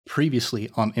Previously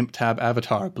on ImpTab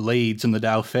Avatar, Blades in the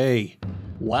Dao Fei.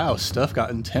 Wow, stuff got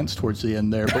intense towards the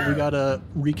end there, but we gotta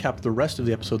recap the rest of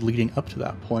the episode leading up to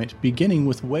that point, beginning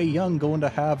with Wei Young going to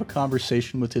have a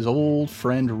conversation with his old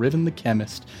friend Riven the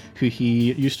Chemist, who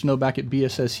he used to know back at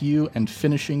BSSU and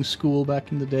finishing school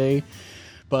back in the day.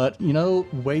 But, you know,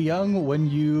 Wei Young, when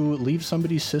you leave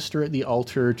somebody's sister at the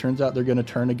altar, turns out they're going to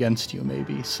turn against you,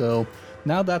 maybe. So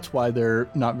now that's why they're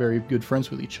not very good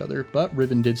friends with each other. But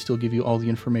Riven did still give you all the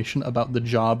information about the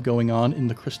job going on in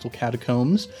the Crystal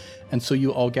Catacombs. And so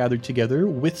you all gathered together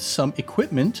with some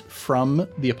equipment from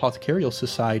the Apothecarial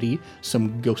Society,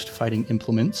 some ghost fighting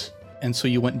implements. And so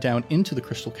you went down into the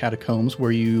Crystal Catacombs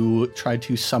where you tried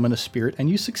to summon a spirit, and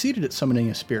you succeeded at summoning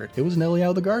a spirit. It was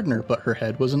Neliao the Gardener, but her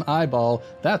head was an eyeball.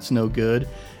 That's no good.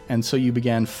 And so you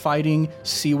began fighting.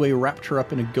 Seaway wrapped her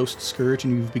up in a ghost scourge,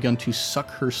 and you've begun to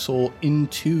suck her soul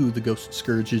into the ghost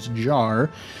scourge's jar.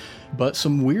 But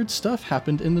some weird stuff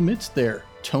happened in the midst there.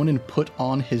 Tonin put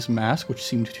on his mask, which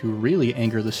seemed to really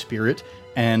anger the spirit,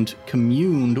 and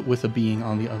communed with a being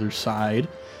on the other side.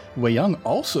 Wei Young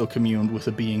also communed with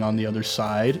a being on the other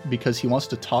side because he wants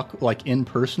to talk like in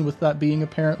person with that being,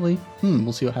 apparently.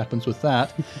 We'll see what happens with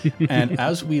that. And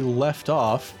as we left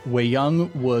off, Wei Young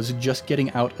was just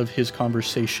getting out of his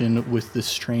conversation with this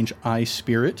strange eye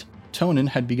spirit. Tonin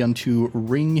had begun to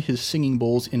ring his singing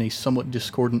bowls in a somewhat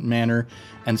discordant manner,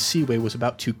 and Seaway was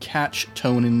about to catch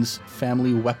Tonin's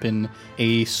family weapon,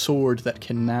 a sword that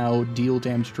can now deal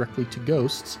damage directly to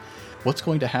ghosts. What's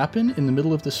going to happen in the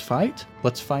middle of this fight?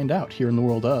 Let's find out here in the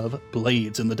world of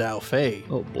Blades in the Dao Fei.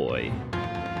 Oh boy.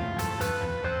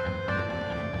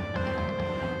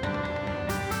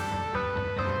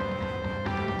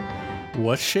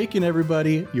 What's shaking,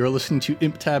 everybody? You're listening to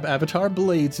ImpTab Avatar,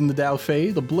 Blades in the Dao Fei,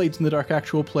 the Blades in the Dark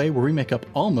actual play where we make up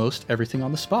almost everything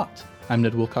on the spot. I'm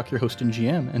Ned Wilcock, your host and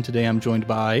GM, and today I'm joined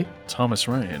by Thomas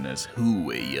Ryan as Hu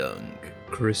Wei Young,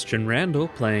 Christian Randall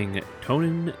playing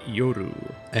Tonin Yoru,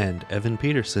 and Evan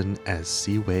Peterson as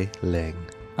Siwei Leng.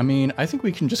 I mean, I think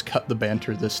we can just cut the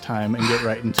banter this time and get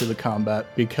right into the combat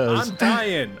because... I'm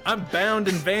dying! I'm bound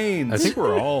in veins! I think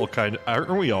we're all aren't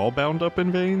we all bound up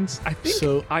in veins? I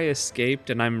think I escaped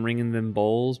and I'm ringing them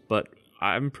bowls, but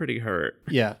I'm pretty hurt.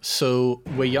 Yeah, so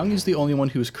Wei Young is the only one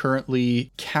who's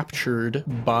currently captured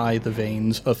by the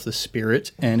veins of the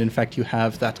spirit, and in fact you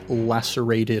have that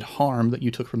lacerated harm that you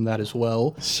took from that as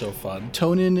well. So fun.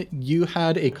 Tonin, you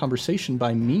had a conversation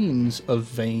by means of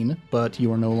vein, but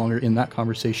you are no longer in that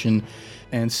conversation.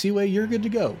 And Seaway, you're good to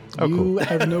go. Oh, you cool.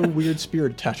 have no weird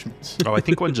spirit attachments. Oh, I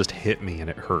think one just hit me and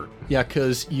it hurt. Yeah,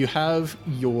 because you have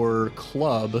your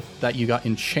club that you got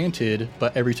enchanted,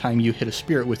 but every time you hit a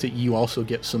spirit with it, you also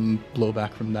get some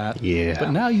blowback from that. Yeah.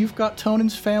 But now you've got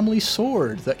Tonin's family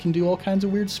sword that can do all kinds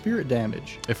of weird spirit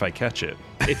damage. If I catch it.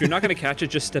 If you're not going to catch it,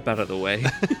 just step out of the way.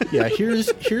 Yeah, here's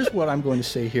what I'm going to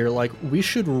say here. Like, we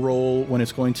should roll when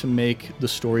it's going to make the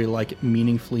story, like,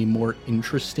 meaningfully more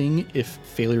interesting if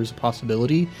failure is a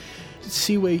possibility.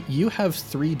 Seaway, you have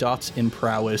 3 dots in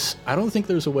prowess. I don't think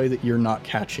there's a way that you're not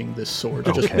catching this sword.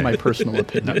 Okay. Just my personal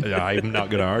opinion. I'm not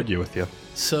going to argue with you.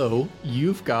 So,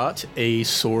 you've got a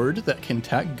sword that can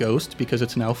attack ghosts because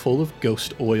it's now full of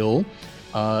ghost oil.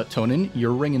 Tonin,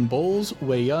 you're ringing bowls.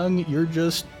 Wei Young, you're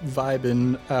just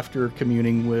vibing after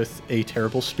communing with a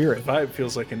terrible spirit. Vibe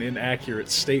feels like an inaccurate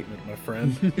statement, my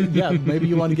friend. Yeah, maybe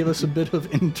you want to give us a bit of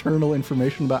internal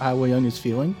information about how Wei Young is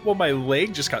feeling? Well, my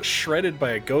leg just got shredded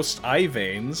by a ghost eye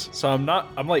veins, so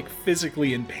I'm like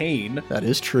physically in pain. That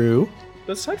is true.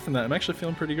 But aside from that, I'm actually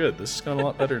feeling pretty good. This has gone a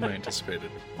lot better than I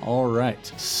anticipated. All right,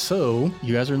 so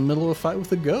you guys are in the middle of a fight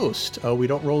with a ghost. We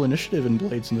don't roll initiative in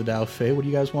Blades in the Dao Fei. What do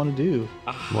you guys want to do?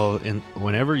 Well,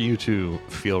 whenever you two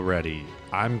feel ready,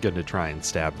 I'm going to try and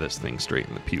stab this thing straight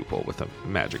in the pupil with a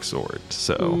magic sword.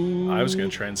 So I was going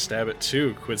to try and stab it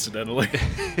too, coincidentally.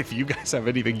 if you guys have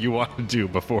anything you want to do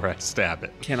before I stab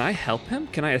it. Can I help him?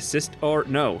 Can I assist? Or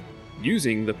no,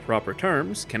 using the proper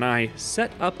terms, can I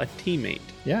set up a teammate?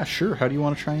 Yeah, sure. How do you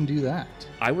want to try and do that?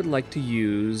 I would like to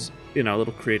use, a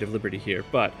little creative liberty here,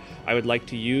 but I would like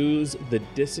to use the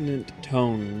dissonant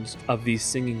tones of these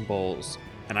singing bowls,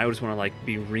 and I just want to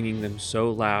be ringing them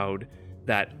so loud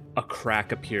that a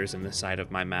crack appears in the side of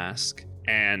my mask.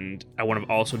 And I want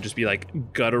to also just be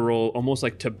guttural, almost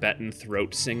like Tibetan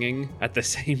throat singing at the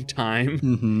same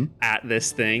time at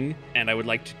this thing. And I would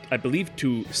like to, I believe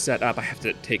to set up, I have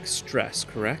to take stress,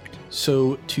 correct?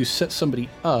 So to set somebody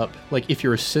up, if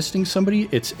you're assisting somebody,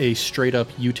 it's a straight up,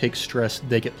 you take stress,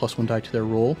 they get +1 die to their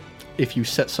roll. If you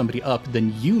set somebody up,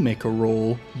 then you make a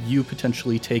roll, you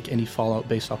potentially take any fallout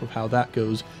based off of how that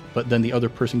goes, but then the other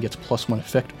person gets +1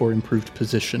 effect or improved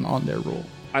position on their roll.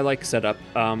 I like setup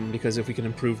because if we can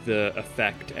improve the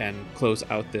effect and close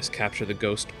out this capture the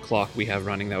ghost clock we have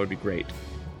running, that would be great.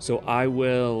 So I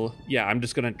will, I'm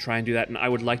just going to try and do that. And I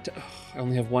would like to, I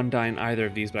only have one die in either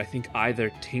of these, but I think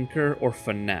either Tinker or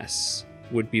Finesse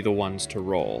would be the ones to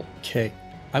roll. Okay.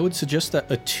 I would suggest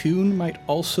that Attune might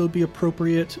also be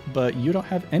appropriate, but you don't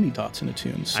have any dots in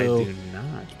Attune, so... I do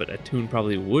not, but Attune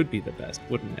probably would be the best,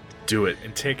 wouldn't it? Do it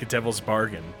and take a devil's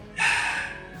bargain.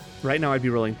 Right now I'd be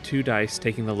rolling 2 dice,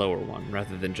 taking the lower one,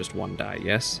 rather than just 1 die,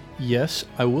 yes? Yes,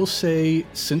 I will say,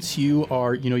 since you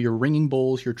are, you're ringing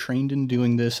bowls, you're trained in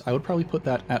doing this, I would probably put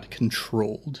that at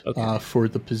controlled for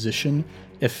the position.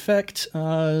 Effect,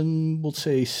 we'll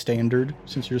say standard,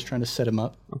 since you're just trying to set him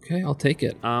up. Okay, I'll take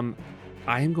it.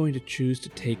 I am going to choose to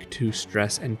take 2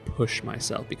 stress and push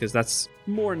myself, because that's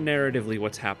more narratively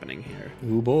what's happening here.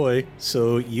 Oh boy.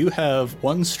 So you have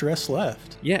 1 stress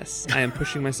left. Yes, I am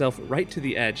pushing myself right to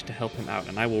the edge to help him out,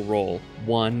 and I will roll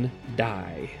 1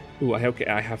 die. Ooh,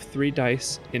 I have 3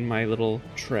 dice in my little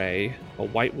tray. A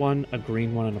white one, a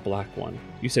green one, and a black one.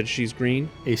 You said she's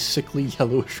green? A sickly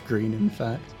yellowish green, in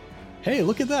fact. Hey,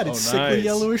 look at that. It's sickly nice.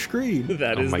 Yellowish green.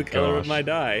 That is the color of my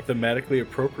die. Thematically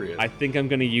appropriate. I think I'm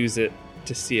going to use it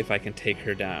to see if I can take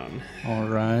her down. All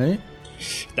right.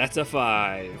 That's a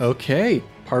 5. Okay,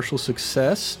 partial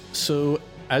success. So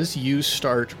as you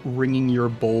start ringing your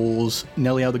bowls,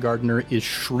 Nelia the Gardener is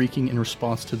shrieking in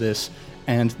response to this,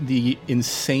 and the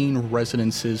insane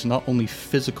resonances, not only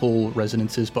physical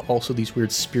resonances, but also these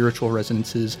weird spiritual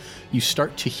resonances, you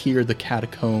start to hear the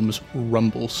catacombs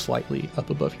rumble slightly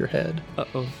up above your head.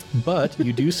 Uh-oh. But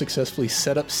you do successfully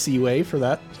set up Seaway for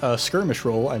that skirmish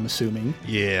roll, I'm assuming.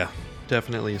 Yeah,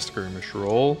 definitely a skirmish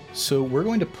roll. So we're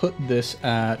going to put this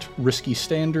at risky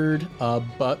standard,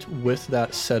 but with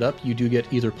that setup, you do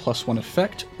get either +1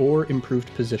 effect or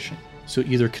improved position. So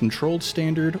either controlled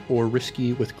standard or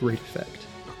risky with great effect.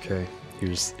 Okay,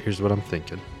 here's what I'm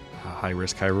thinking. High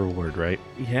risk, high reward, right?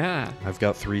 Yeah. I've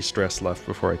got 3 stress left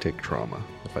before I take trauma.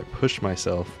 If I push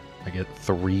myself, I get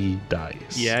 3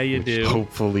 dice. Yeah, you which do.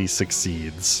 Hopefully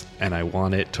succeeds, and I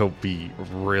want it to be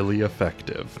really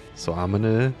effective. So I'm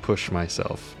gonna push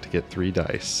myself to get 3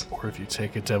 dice. Or if you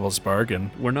take a devil's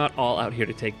bargain. We're not all out here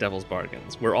to take devil's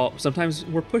bargains. Sometimes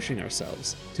we're pushing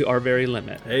ourselves to our very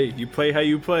limit. Hey, you play how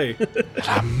you play.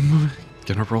 I'm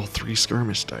gonna roll 3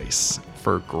 skirmish dice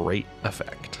for great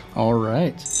effect. All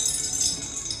right.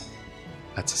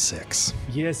 That's a 6.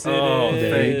 Yes, Oh,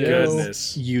 thank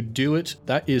goodness. You do it.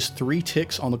 That is 3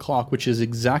 ticks on the clock, which is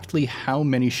exactly how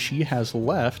many she has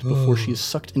left before she is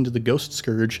sucked into the Ghost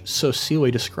Scourge. So,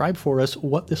 Seaway, describe for us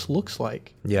what this looks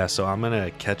like. Yeah, so I'm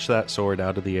gonna catch that sword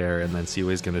out of the air, and then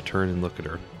Seaway's gonna turn and look at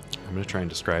her. I'm gonna try and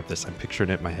describe this. I'm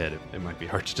picturing it in my head. It might be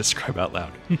hard to describe out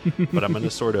loud. But I'm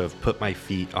gonna sort of put my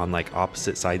feet on like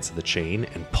opposite sides of the chain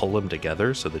and pull them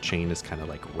together so the chain is kind of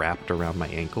like wrapped around my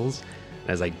ankles.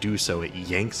 As I do so, it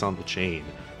yanks on the chain,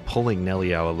 pulling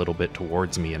Nelio a little bit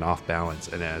towards me and off balance.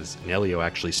 And as Nelio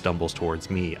actually stumbles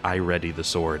towards me, I ready the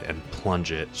sword and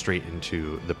plunge it straight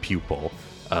into the pupil,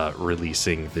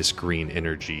 releasing this green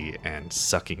energy and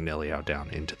sucking Nelio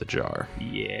down into the jar.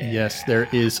 Yeah. Yes, there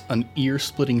is an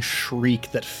ear-splitting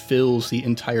shriek that fills the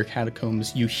entire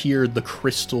catacombs. You hear the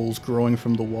crystals growing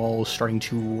from the walls starting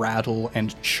to rattle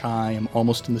and chime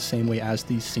almost in the same way as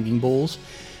these singing bowls.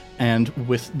 And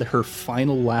with her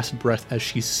final last breath as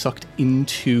she's sucked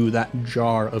into that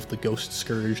jar of the Ghost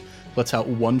Scourge, lets out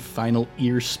one final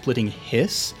ear-splitting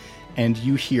hiss, and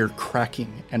you hear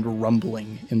cracking and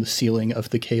rumbling in the ceiling of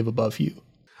the cave above you.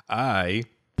 I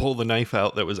pull the knife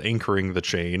out that was anchoring the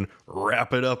chain,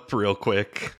 wrap it up real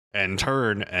quick, and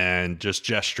turn and just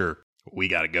gesture, "We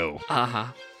gotta go."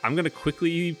 I'm going to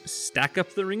quickly stack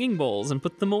up the ringing bowls and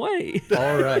put them away.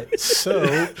 All right,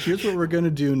 so here's what we're going to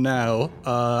do now.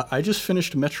 I just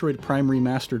finished Metroid Prime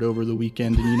Remastered over the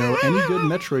weekend, and any good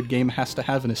Metroid game has to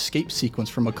have an escape sequence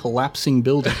from a collapsing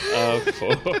building. Of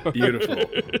course. Beautiful.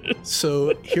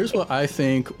 So here's what I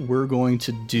think we're going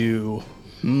to do.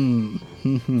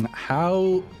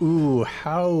 How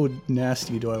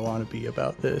nasty do I want to be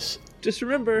about this? Just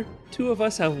remember, 2 of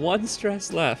us have 1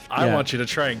 stress left. I want you to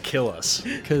try and kill us.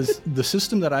 Because the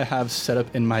system that I have set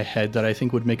up in my head that I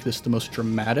think would make this the most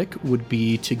dramatic would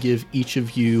be to give each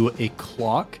of you a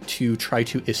clock to try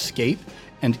to escape,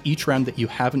 and each round that you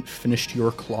haven't finished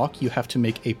your clock, you have to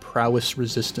make a prowess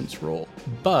resistance roll.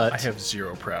 But I have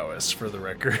 0 prowess, for the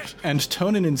record. and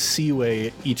Tonin and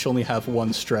Seaway each only have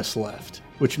 1 stress left.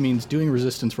 which means doing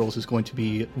resistance rolls is going to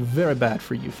be very bad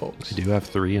for you folks. I do have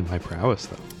 3 in my prowess,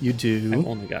 though. You do. I've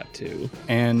only got 2.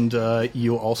 And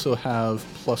you also have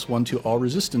 +1 to all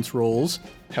resistance rolls.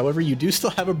 However, you do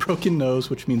still have a broken nose,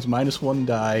 which means -1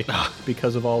 die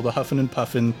because of all the huffing and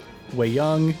puffing. Wei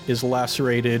Young is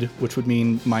lacerated, which would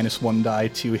mean -1 die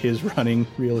to his running,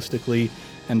 realistically.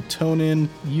 And Tonin,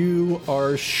 you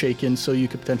are shaken, so you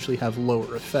could potentially have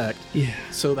lower effect. Yeah.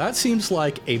 So that seems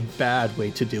like a bad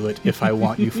way to do it if I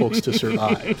want you folks to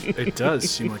survive. It does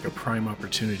seem like a prime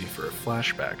opportunity for a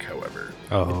flashback, however.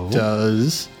 Oh.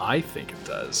 Does. I think it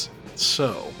does.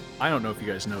 So, I don't know if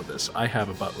you guys know this. I have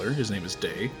a butler. His name is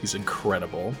Day. He's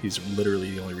incredible. He's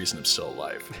literally the only reason I'm still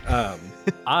alive.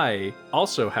 I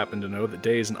also happen to know that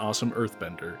Day is an awesome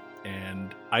earthbender.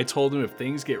 And I told him if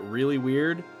things get really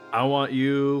weird, I want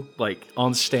you, like,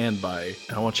 on standby.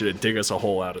 And I want you to dig us a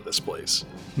hole out of this place.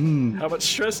 How much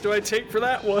stress do I take for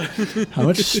that one? How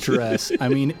much stress? I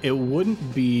mean, it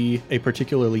wouldn't be a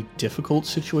particularly difficult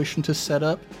situation to set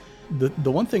up.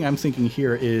 The one thing I'm thinking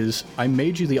here is I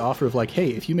made you the offer of like,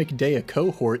 hey, if you make Day a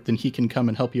cohort, then he can come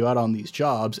and help you out on these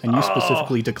jobs. And you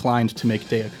specifically declined to make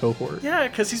Day a cohort. Yeah,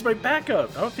 because he's my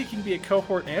backup. I don't think he can be a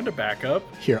cohort and a backup.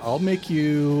 Here, I'll make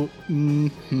you...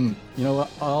 You know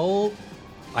what?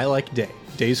 I like Day.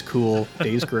 Day's cool.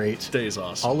 Day's great. Day's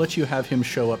awesome. I'll let you have him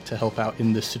show up to help out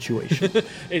in this situation.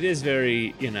 It is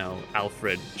very,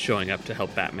 Alfred showing up to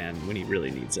help Batman when he really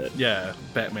needs it. Yeah,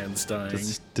 Batman's dying.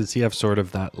 Does he have sort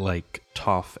of that, like,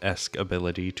 Toph-esque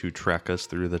ability to track us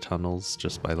through the tunnels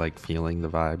just by, like, feeling the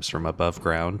vibes from above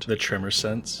ground? The tremor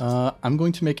sense. I'm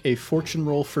going to make a fortune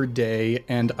roll for Day,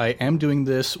 and I am doing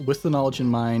this with the knowledge in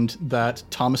mind that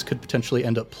Thomas could potentially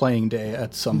end up playing Day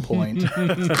at some point.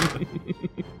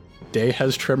 Day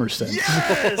has tremor sense.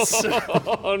 Yes!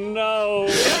 Oh no!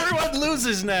 Everyone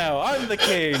loses now. I'm the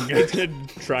king. I did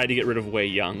try to get rid of Wei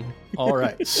Young. All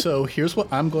right, so here's what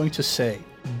I'm going to say.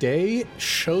 Day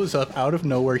shows up out of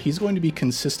nowhere. He's going to be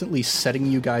consistently setting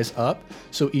you guys up,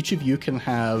 so each of you can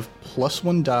have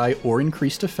 +1 die or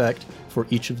increased effect for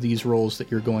each of these rolls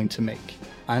that you're going to make.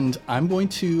 And I'm going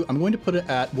to put it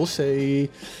at, we'll say,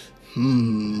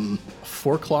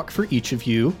 4 o'clock for each of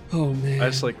you. Oh man! I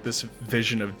just like this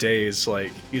vision of Days,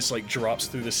 like he's like drops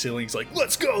through the ceiling. He's like,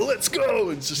 "Let's go,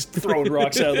 and just throwing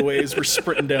rocks out of the way as we're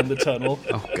sprinting down the tunnel.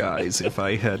 Oh, guys, if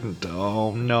I hadn't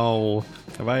done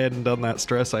that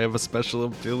stress, I have a special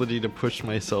ability to push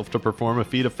myself to perform a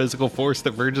feat of physical force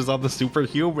that verges on the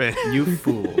superhuman. You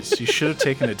fools! You should have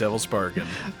taken a devil's bargain.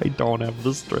 I don't have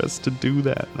the stress to do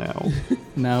that now.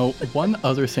 Now, one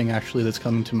other thing actually that's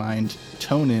coming to mind,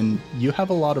 Tonin, you have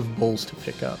a lot of bowls to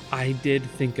pick up. I did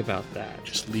think about that.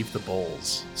 Just leave the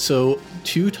bowls. So,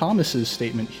 to Thomas's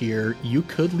statement here, you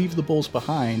could leave the bowls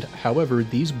behind. However,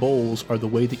 these bowls are the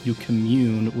way that you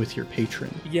commune with your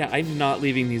patron. Yeah, I'm not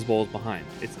leaving these bowls behind.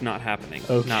 It's not happening.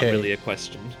 Okay. Not really a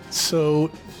question.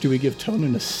 So, do we give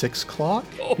Tonin a 6 o'clock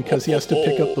because he has to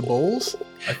pick up the bowls?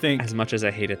 I think As much as I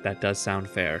hate it, that does sound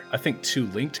fair. 2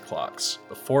 linked clocks: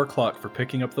 a 4 o'clock for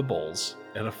picking up the bowls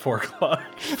and a 4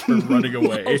 o'clock for running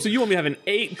away. Oh, so you want me to have an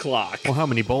 8 clock? Well, how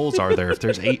many bowls are there? If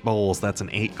there's 8 bowls, that's an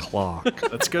 8 clock.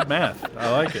 That's good math.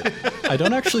 I like it. I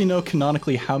don't actually know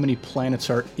canonically how many planets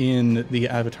are in the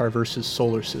Avatar versus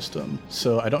solar system,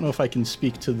 so I don't know if I can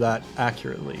speak to that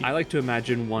accurately. I like to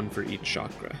imagine one for each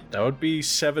chakra. That would be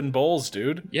 7 bowls,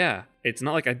 dude. Yeah, it's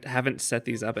not like I haven't set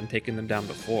these up and taken them down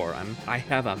before. I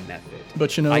have a method.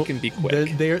 But you know, I can be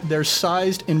quick. They're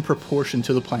sized in proportion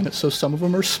to the planet, so some of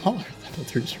them are smaller than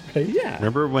others, right? Yeah.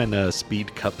 Remember when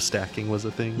speed cup stacking was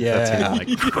a thing? Yeah. That's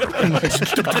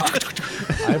it,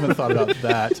 like, I haven't thought about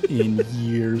that in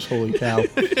years. Holy cow.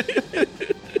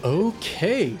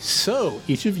 Okay, so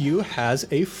each of you has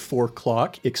a 4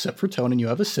 o'clock, except for Tonin, you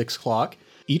have a 6 o'clock.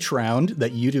 Each round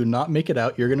that you do not make it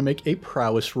out, you're going to make a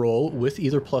prowess roll with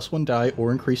either +1 die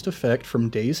or increased effect from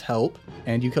Day's help.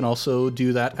 And you can also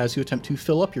do that as you attempt to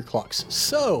fill up your clocks.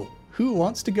 So, who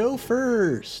wants to go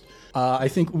first? I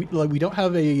think we don't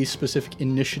have a specific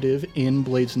initiative in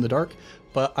Blades in the Dark,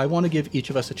 but I want to give each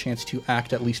of us a chance to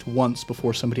act at least once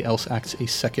before somebody else acts a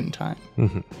second time.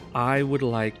 I would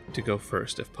like to go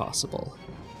first if possible.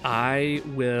 I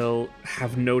will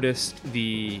have noticed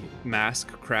the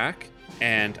mask crack,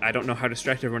 and I don't know how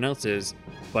distracted everyone else is,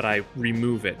 but I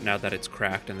remove it now that it's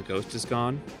cracked and the ghost is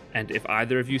gone. And if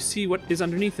either of you see what is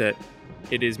underneath it,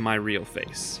 it is my real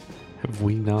face. have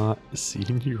we not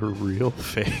seen your real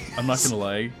face? I'm not gonna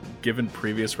lie, given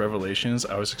previous revelations,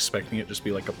 I was expecting it just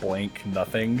be like a blank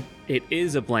nothing. It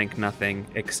is a blank nothing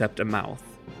except a mouth.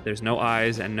 There's no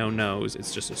eyes and no nose.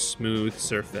 It's just a smooth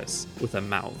surface with a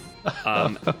mouth.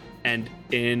 and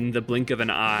in the blink of an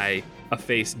eye, a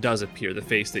face does appear. The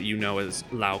face that you know as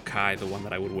Lao Kai, the one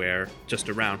that I would wear just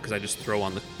around, because I just throw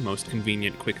on the most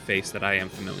convenient quick face that I am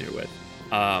familiar with.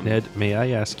 Ned, may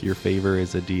I ask your favor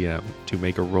as a DM to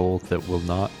make a roll that will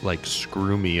not like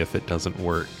screw me if it doesn't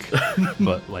work,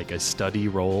 but like a study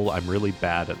roll? I'm really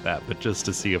bad at that, but just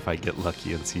to see if I get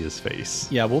lucky and see his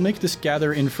face. Yeah, we'll make this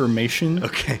gather information.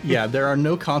 Okay. Yeah, there are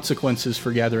no consequences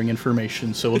for gathering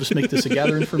information, so we'll just make this a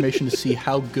gather information to see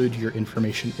how good your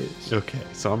information is. Okay,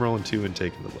 so I'm rolling 2 and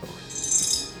taking the lower.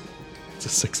 It's a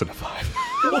 6 and a 5.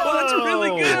 Oh, that's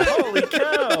really good. Holy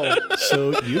cow!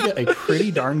 So you get a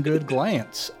pretty darn good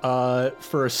glance.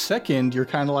 For a second, you're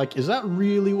kind of like, is that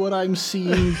really what I'm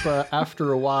seeing? But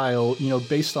after a while,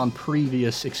 based on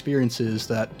previous experiences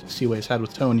that Seaway's had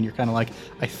with Tone, you're kind of like,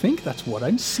 I think that's what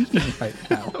I'm seeing right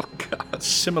now. Oh, God.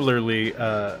 Similarly,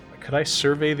 could I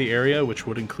survey the area, which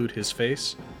would include his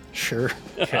face? Sure.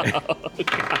 Okay.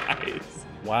 Guys.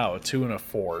 Wow, a 2 and a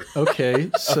 4.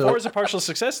 Okay, so 4 is a partial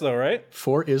success, though, right?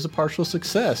 4 is a partial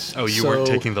success. Oh, you weren't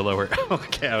taking the lower.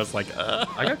 Okay, I was like,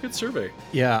 I got good survey.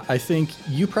 Yeah, I think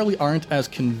you probably aren't as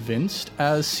convinced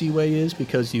as Seaway is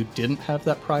because you didn't have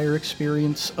that prior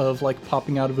experience of like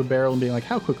popping out of a barrel and being like,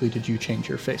 how quickly did you change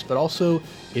your face? But also,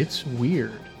 it's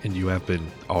weird. And you have been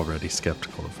already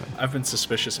skeptical of him. I've been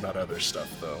suspicious about other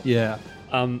stuff, though. Yeah.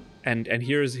 And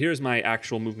here's my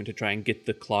actual movement to try and get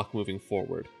the clock moving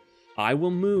forward. I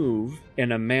will move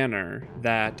in a manner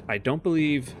that I don't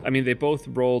believe... I mean, they both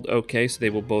rolled okay, so they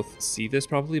will both see this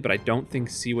probably, but I don't think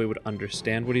Seaway would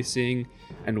understand what he's seeing,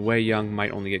 and Wei Young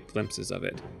might only get glimpses of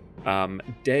it.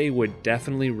 Day would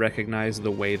definitely recognize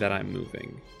the way that I'm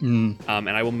moving. And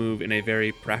I will move in a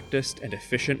very practiced and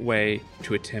efficient way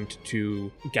to attempt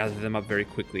to gather them up very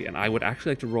quickly. And I would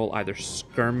actually like to roll either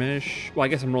skirmish... Well, I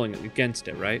guess I'm rolling against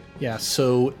it, right? Yeah,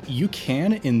 so you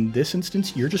can, in this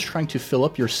instance, you're just trying to fill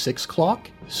up your 6 clock,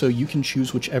 so you can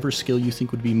choose whichever skill you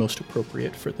think would be most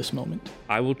appropriate for this moment.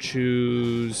 I will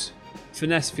choose...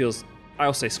 Finesse feels...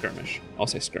 I'll say skirmish.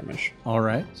 All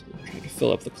right. So we're trying to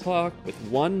fill up the clock with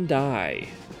 1 die.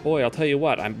 Boy, I'll tell you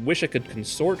what, I wish I could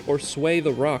consort or sway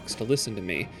the rocks to listen to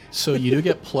me. So you do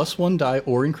get +1 die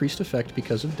or increased effect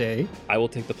because of Day, I will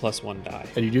take the +1 die.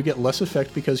 and you do get less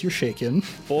effect because you're shaken.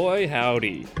 Boy,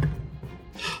 howdy.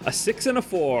 A 6 and a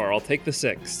 4. I'll take the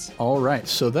 6. All right,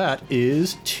 so that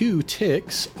is 2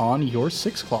 ticks on your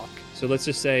 6 clock. So let's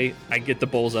just say I get the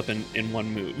bowls up in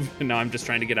one move, and now I'm just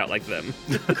trying to get out like them.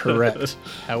 Correct.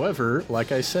 However,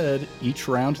 like I said, each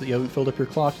round that you haven't filled up your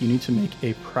clock, you need to make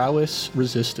a prowess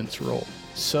resistance roll.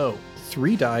 So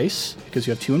 3 dice, because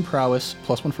you have 2 in prowess,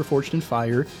 +1 for forged in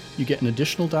fire. You get an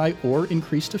additional die or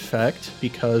increased effect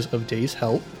because of Day's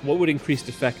help. What would increased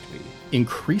effect be?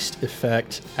 Increased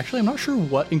effect, actually I'm not sure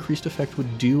what increased effect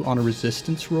would do on a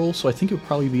resistance roll, so I think it would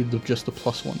probably be just the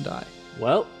 +1 die.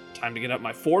 Well, time to get out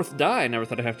my 4th die I never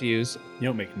thought I'd have to use. You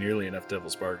don't make nearly enough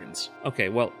devil's bargains. Okay,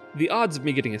 well, the odds of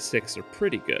me getting a 6 are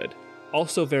pretty good.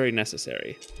 Also very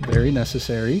necessary. Very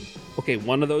necessary. Okay,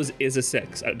 one of those is a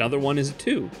 6. Another one is a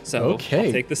 2. So Okay.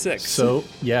 I'll take the 6. So,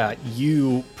 yeah,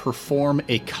 you perform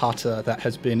a kata that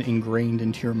has been ingrained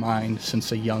into your mind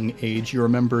since a young age. You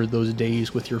remember those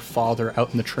days with your father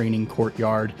out in the training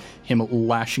courtyard, him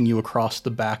lashing you across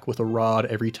the back with a rod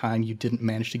every time you didn't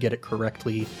manage to get it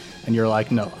correctly. And you're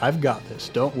like, no, I've got this.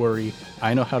 Don't worry.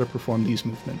 I know how to perform these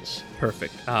movements.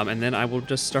 Perfect. And then I will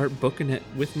just start booking it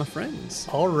with my friends.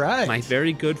 All right. My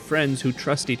very good friends who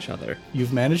trust each other.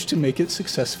 You've managed to make it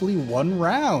successfully 1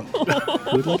 round.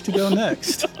 Who would like to go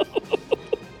next?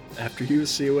 After you,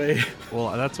 Seaway.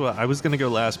 Well, that's what I was going to go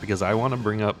last because I want to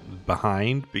bring up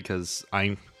behind because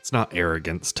it's not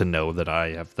arrogance to know that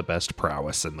I have the best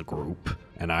prowess in the group.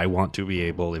 And I want to be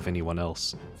able, if anyone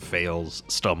else fails,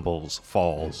 stumbles,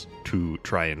 falls, to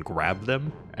try and grab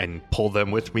them and pull them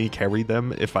with me, carry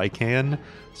them if I can.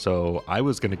 So I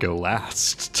was going to go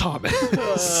last, Thomas,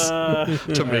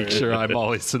 to make sure I'm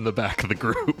always in the back of the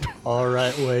group. All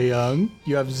right, Wei Young.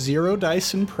 You have 0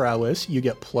 dice in prowess. You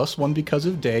get +1 because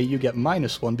of Day. You get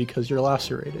 -1 because you're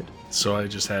lacerated. So I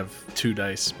just have 2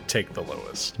 dice, take the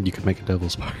lowest. You could make a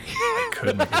devil's bargain.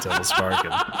 Could make a devil's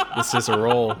bargain. This is a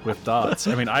roll with dots.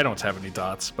 I mean, I don't have any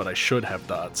dots, but I should have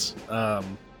dots.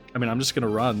 I mean, I'm just going to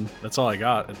run. That's all I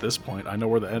got at this point. I know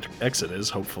where the exit is,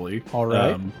 hopefully. All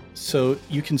right. So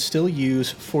you can still use,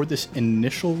 for this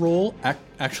initial roll,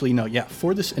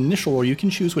 for this initial roll, you can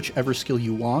choose whichever skill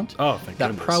you want. Oh, thank That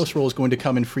goodness. prowess roll is going to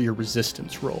come in for your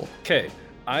resistance roll. Okay.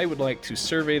 I would like to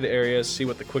survey the area, see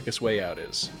what the quickest way out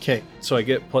is. Okay, So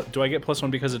do I get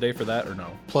 +1 because of day for that or no?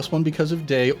 +1 because of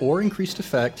day or increased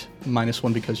effect,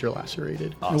 -1 because you're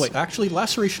lacerated. Awesome. No, wait, actually,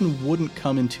 laceration wouldn't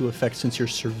come into effect since you're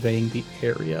surveying the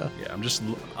area. Yeah,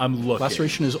 I'm looking.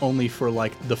 Laceration is only for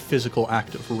like the physical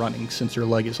act of running, since your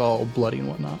leg is all bloody and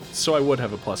whatnot. So I would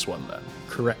have a +1 then.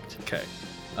 Correct. Okay.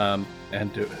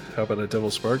 How about a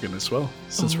Devil's Bargain as well,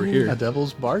 since we're here? A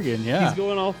devil's bargain, yeah. He's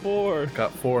going all 4.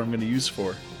 Got 4 I'm going to use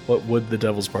 4. What would the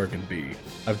Devil's Bargain be?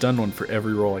 I've done one for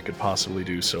every role I could possibly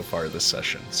do so far this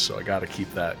session, so I got to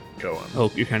keep that going.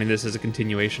 Oh, you're counting this as a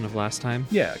continuation of last time?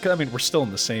 Yeah, 'cause, I mean, we're still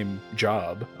in the same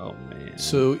job. Oh, man.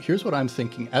 So here's what I'm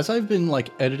thinking. As I've been like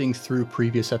editing through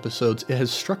previous episodes, it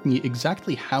has struck me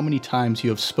exactly how many times you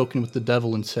have spoken with the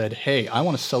devil and said, "Hey, I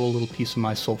want to sell a little piece of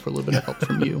my soul for a little bit of help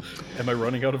from you." Am I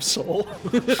running out of soul?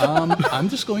 I'm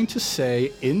just going to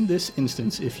say, in this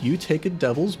instance, if you take a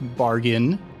devil's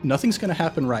bargain, nothing's going to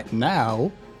happen right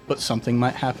now, but something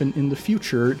might happen in the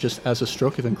future just as a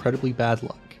stroke of incredibly bad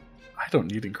luck. I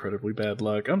don't need incredibly bad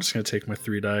luck. I'm just going to take my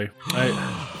 3 die.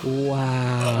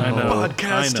 Wow. I know.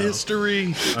 Podcast I know.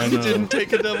 history. I He know. didn't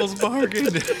take a devil's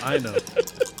bargain. I know.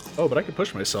 Oh, but I can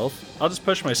push myself. I'll just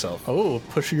push myself. Oh,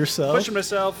 push yourself. Pushing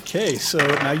myself. Okay, so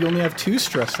now you only have 2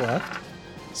 stress left.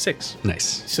 6.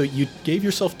 Nice. So you gave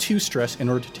yourself 2 stress in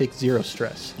order to take 0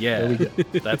 stress. Yeah. There we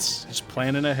go. That's just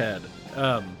planning ahead.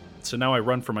 So now I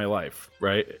run for my life,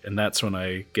 right? And that's when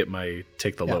I get my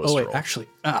take the lowest Oh, wait, roll. actually,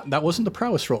 that wasn't the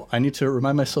prowess roll. I need to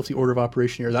remind myself the order of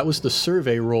operation here. That was the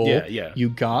survey roll. Yeah. You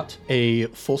got a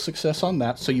full success on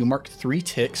that, so you marked 3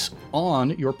 ticks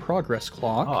on your progress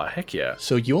clock. Oh, heck yeah.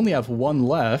 So you only have 1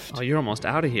 left. Oh, you're almost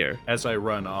out of here. As I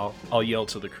run, I'll yell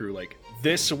to the crew like,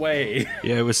 "This way!"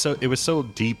 Yeah, it was so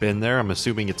deep in there. I'm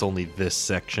assuming it's only this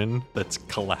section that's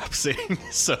collapsing.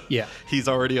 So Yeah. he's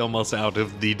already almost out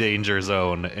of the danger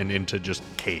zone and into just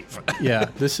cave. Yeah,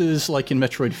 this is like in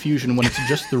Metroid Fusion when it's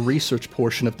just the research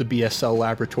portion of the BSL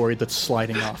laboratory that's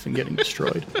sliding off and getting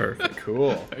destroyed. Perfect.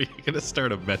 Cool. Are you gonna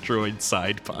start a Metroid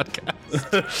side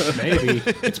podcast? Maybe.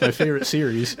 It's my favorite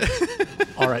series.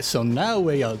 All right, so now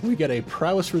we get a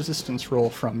prowess resistance roll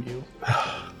from you.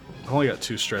 I've only got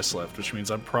 2 stress left, which means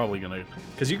I'm probably gonna...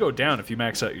 Because you go down if you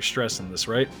max out your stress in this,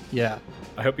 right? Yeah.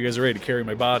 I hope you guys are ready to carry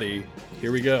my body.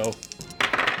 Here we go.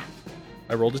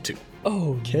 I rolled a 2,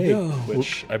 Oh, Okay.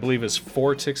 which I believe is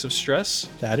 4 ticks of stress,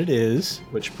 That it is.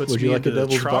 which puts Would me you like into a the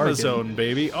devil's trauma bargain? zone,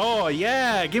 baby. Oh,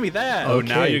 yeah, give me that. Oh,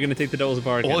 now Okay. you're going to take the devil's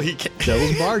bargain. Well, he can't.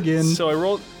 Devil's bargain.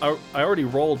 So I already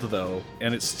rolled, though,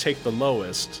 and it's take the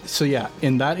lowest. So yeah,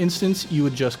 in that instance, you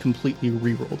would just completely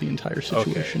re-roll the entire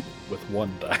situation. With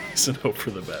 1 dice and hope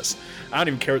for the best. I don't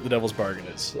even care what the devil's bargain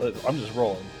is. I'm just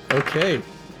rolling. Okay.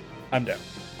 I'm down.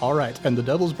 All right, and the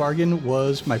devil's bargain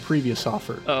was my previous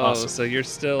offer. Oh, Awesome. so you're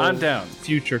still... I'm down.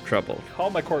 Future trouble. Haul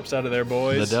my corpse out of there,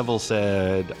 boys. The devil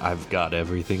said, "I've got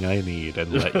everything I need,"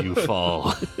 and let you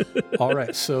fall. All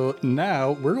right, so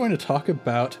now we're going to talk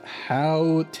about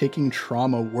how taking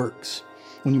trauma works.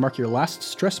 When you mark your last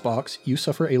stress box, you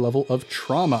suffer a level of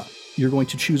trauma. You're going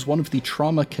to choose one of the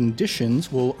trauma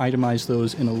conditions. We'll itemize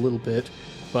those in a little bit.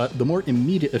 But the more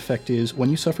immediate effect is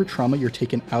when you suffer trauma, you're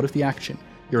taken out of the action.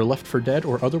 You're left for dead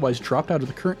or otherwise dropped out of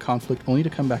the current conflict only to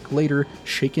come back later,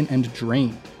 shaken and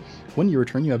drained. When you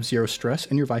return, you have 0 stress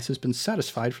and your vice has been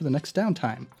satisfied for the next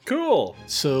downtime. Cool.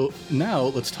 So now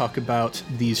let's talk about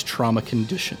these trauma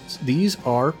conditions. These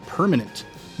are permanent.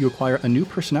 You acquire a new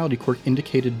personality quirk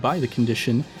indicated by the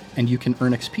condition, and you can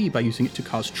earn XP by using it to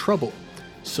cause trouble.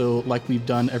 So like we've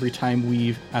done every time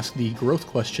we've asked the growth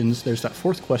questions, there's that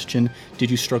 4th question: did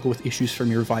you struggle with issues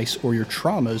from your vice or your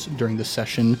traumas during the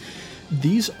session?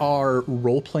 These are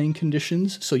role-playing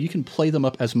conditions, so you can play them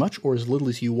up as much or as little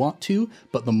as you want to,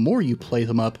 but the more you play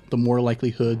them up, the more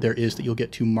likelihood there is that you'll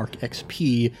get to mark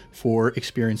XP for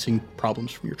experiencing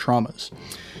problems from your traumas.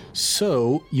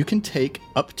 So you can take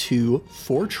up to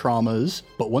 4 traumas,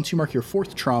 but once you mark your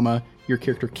 4th trauma, your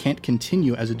character can't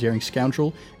continue as a daring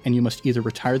scoundrel, and you must either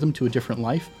retire them to a different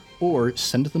life or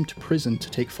send them to prison to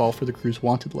take fall for the crew's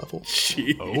wanted level.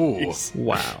 Jeez. Oh.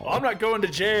 Wow. I'm not going to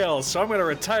jail, so I'm going to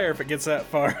retire if it gets that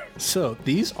far. So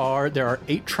there are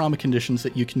 8 trauma conditions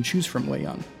that you can choose from, Wei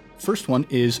Yun. First one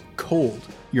is cold.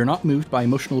 You're not moved by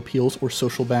emotional appeals or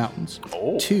social bounds.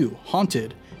 Oh. 2,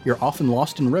 haunted. You're often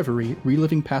lost in reverie,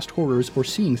 reliving past horrors or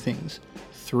seeing things.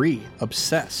 3,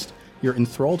 obsessed. You're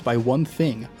enthralled by one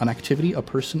thing, an activity, a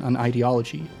person, an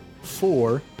ideology.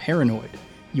 4, paranoid.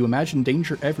 You imagine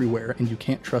danger everywhere and you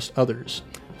can't trust others.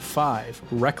 5,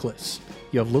 reckless.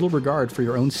 You have little regard for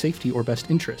your own safety or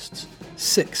best interests.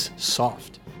 6,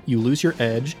 soft. You lose your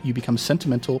edge, you become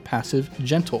sentimental, passive,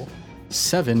 gentle.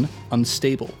 7,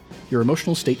 unstable. Your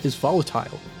emotional state is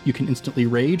volatile. You can instantly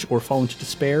rage or fall into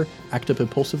despair, act up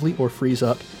impulsively, or freeze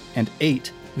up. And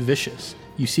 8, vicious.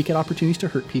 You seek out opportunities to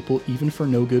hurt people even for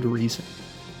no good reason.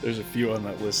 There's a few on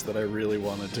that list that I really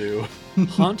want to do.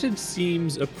 Haunted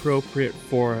seems appropriate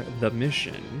for the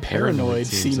mission. Paranoid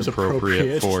seems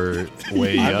appropriate for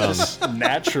Wei I'm Young. just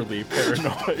naturally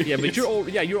paranoid. Yeah, but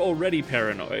you're already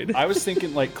paranoid. I was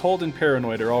thinking like cold and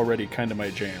paranoid are already kind of my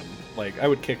jam. Like I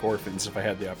would kick orphans if I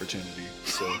had the opportunity.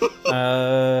 So,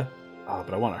 but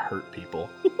I want to hurt people.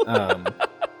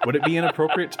 Would it be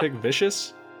inappropriate to pick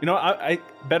vicious? You know, I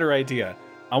better idea.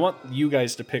 I want you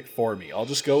guys to pick for me. I'll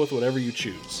just go with whatever you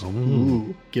choose.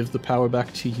 Ooh, give the power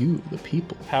back to you, the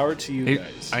people. Power to you Hey,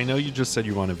 guys. I know you just said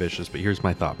you wanted vicious, but here's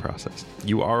my thought process.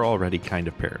 You are already kind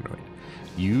of paranoid.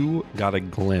 You got a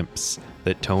glimpse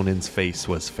that Tonan's face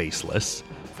was faceless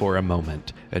for a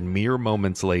moment, and mere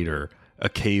moments later, a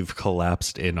cave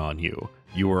collapsed in on you.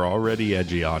 You were already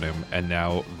edgy on him, and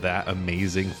now that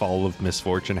amazing fall of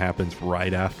misfortune happens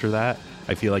right after that.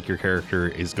 I feel like your character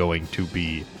is going to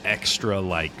be extra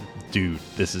like, dude,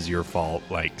 this is your fault,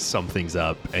 like something's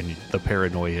up, and the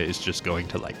paranoia is just going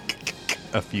to like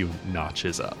a few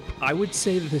notches up. I would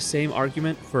say the same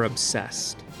argument for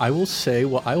obsessed. I will say,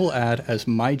 what I will add as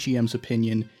my GM's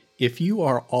opinion, if you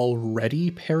are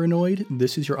already paranoid,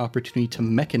 this is your opportunity to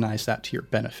mechanize that to your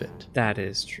benefit. That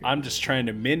is true. I'm just trying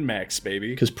to min-max, baby.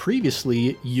 Because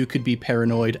previously, you could be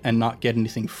paranoid and not get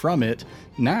anything from it.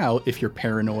 Now, if you're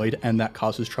paranoid and that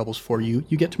causes troubles for you,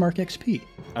 you get to mark XP.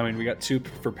 I mean, we got 2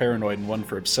 for paranoid and 1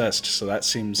 for obsessed, so that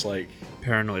seems like...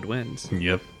 Paranoid wins.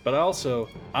 Yep. But also,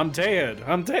 I'm dead.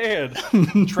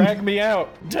 Drag me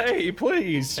out. Day,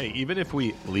 please. Hey, even if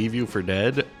we leave you for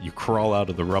dead, you crawl out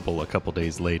of the rubble a couple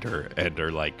days later and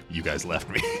are like, you guys left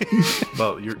me.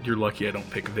 Well, you're lucky I don't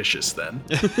pick vicious then.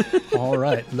 All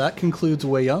right, that concludes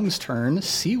Wei Young's turn.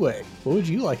 Seaway, what would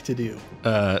you like to do?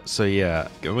 So yeah,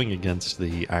 going against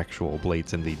the actual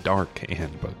Blades in the Dark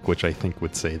handbook, which I think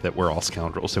would say that we're all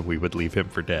scoundrels and we would leave him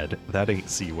for dead, that ain't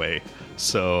Seaway.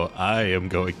 So I am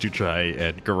going to try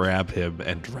and grab him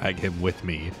and drag him with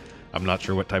me. I'm not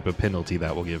sure what type of penalty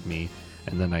that will give me.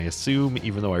 And then I assume,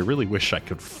 even though I really wish I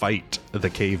could fight the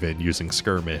cave-in using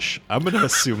skirmish, I'm going to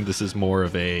assume this is more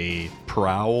of a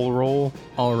prowl roll.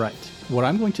 All right, what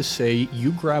I'm going to say,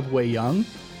 you grab Wei Young.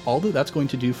 All that that's going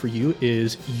to do for you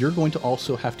is you're going to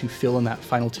also have to fill in that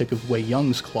final tick of Wei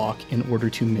Young's clock in order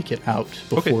to make it out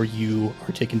before you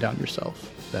are taken down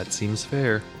yourself. That seems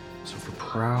fair. So for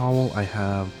prowl, I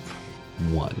have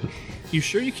 1. You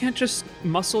sure you can't just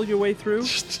muscle your way through?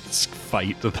 Just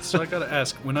fight. So I gotta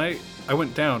ask, when I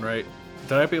went down, right,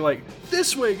 did I be like,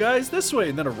 this way, guys, this way,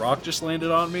 and then a rock just landed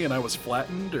on me and I was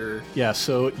flattened, or... Yeah,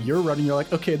 so you're running, you're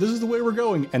like, okay, this is the way we're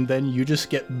going, and then you just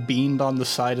get beamed on the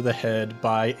side of the head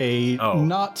by a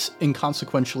not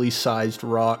inconsequentially sized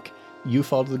rock. You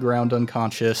fall to the ground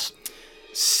unconscious.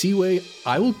 Seaway,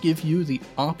 I will give you the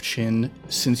option,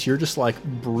 since you're just like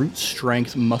brute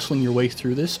strength muscling your way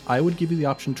through this, I would give you the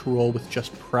option to roll with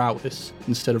just prowess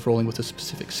instead of rolling with a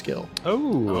specific skill.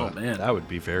 Oh, man. That would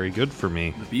be very good for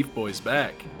me. The beef boy's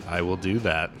back. I will do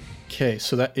that. Okay,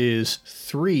 so that is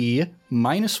 3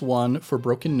 -1 for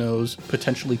broken nose,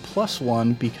 potentially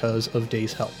 +1 because of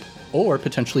Day's help. Or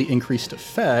potentially increased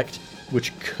effect,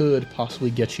 which could possibly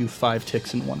get you 5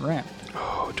 ticks in 1 round.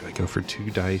 Oh, do I go for 2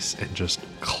 dice and just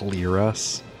clear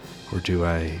us? Or do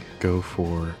I go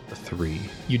for 3?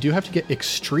 You do have to get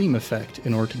extreme effect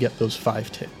in order to get those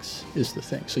 5 ticks, is the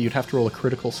thing. So you'd have to roll a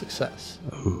critical success.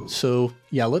 Ooh. So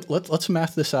yeah, let's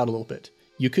math this out a little bit.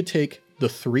 You could take the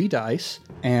 3 dice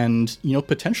and,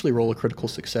 potentially roll a critical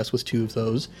success with 2 of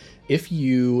those. If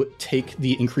you take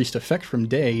the increased effect from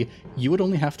Day, you would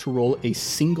only have to roll a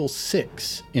single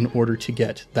 6 in order to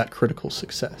get that critical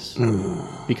success.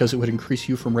 Because it would increase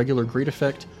you from regular great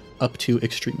effect up to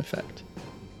extreme effect.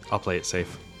 I'll play it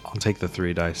safe. I'll take the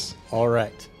 3 dice. All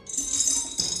right.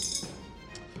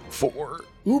 4.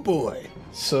 Ooh boy.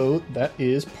 So that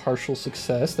is partial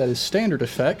success. That is standard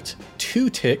effect. 2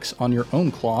 ticks on your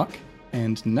own clock.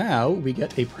 And now we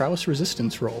get a prowess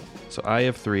resistance roll. So I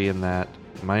have 3 in that.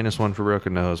 -1 for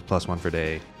broken nose, +1 for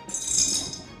Day.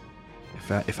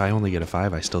 If I only get a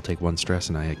 5, I still take 1 stress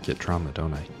and I get trauma,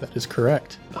 don't I? That is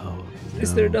correct. Oh,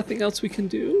 Is there nothing else we can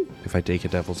do? If I take a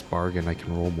devil's bargain, I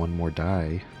can roll 1 more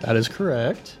die. That is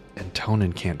correct. And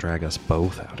Tonin can't drag us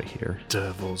both out of here.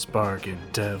 Devil's bargain,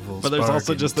 devil's But there's bargain,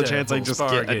 also just the chance I devil's just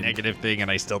get a bargain. negative thing and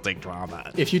I still take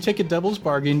trauma. If you take a devil's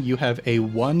bargain, you have a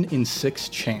 1 in 6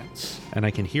 chance. And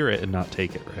I can hear it and not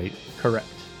take it, right? Correct.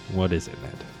 What is it,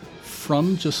 Ned?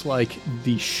 from just like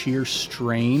the sheer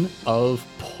strain of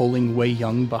pulling Wei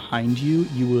Young behind you,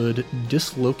 you would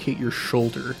dislocate your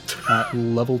shoulder at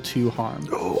level 2 harm.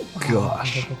 Oh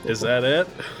gosh. Is that it?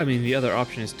 I mean, the other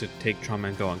option is to take trauma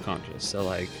and go unconscious. So,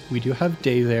 like, We do have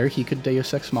Day there. He could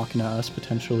Deus Ex Machina us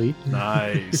potentially.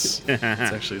 Nice. It's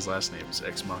actually his last name is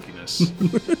Ex Machinus.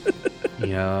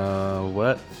 Yeah,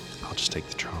 what? I'll just take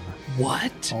the trauma.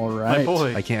 what? All right. My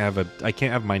boy. I can't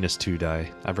have -2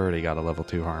 die. I've already got a level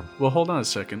 2 harm. Well, hold on a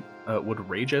second. Would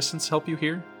Rage Essence help you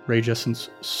here? Rage Essence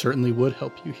certainly would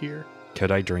help you here.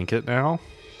 Could I drink it now?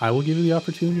 I will give you the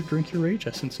opportunity to drink your Rage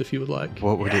Essence if you would like.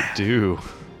 What would it do?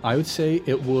 I would say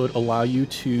it would allow you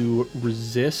to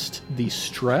resist the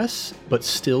stress, but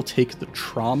still take the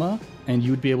trauma, and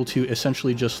you would be able to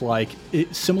essentially just like,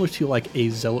 similar to like a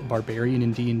Zealot Barbarian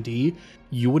in D&D,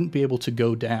 you wouldn't be able to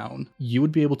go down. You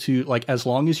would be able to, like, as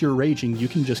long as you're raging, you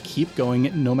can just keep going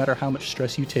no matter how much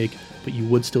stress you take, but you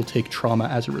would still take trauma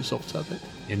as a result of it.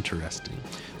 Interesting.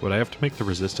 Would I have to make the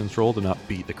resistance roll to not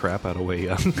beat the crap out of Wei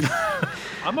Young?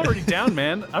 I'm already down,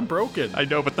 man. I'm broken. I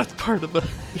know, but that's part of the...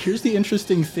 Here's the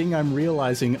interesting thing I'm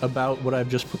realizing about what I've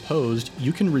just proposed.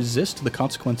 You can resist the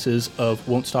consequences of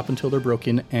won't stop until they're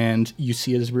broken, and you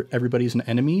see it as everybody as an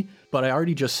enemy. But I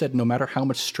already just said no matter how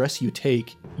much stress you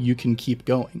take, you can keep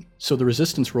going. So the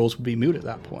resistance rolls would be moot at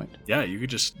that point. Yeah, you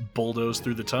could just bulldoze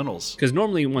through the tunnels. Because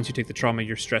normally, once you take the trauma,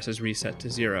 your stress is reset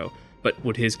to 0. But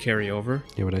would his carry over?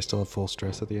 Yeah, would I still have full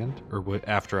stress at the end? Or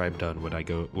after I'm done,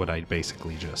 would I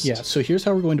basically just... Yeah, so here's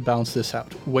how we're going to balance this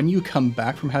out. When you come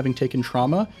back from having taken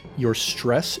trauma, your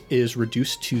stress is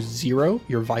reduced to 0.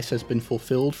 Your vice has been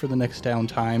fulfilled for the next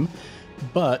downtime.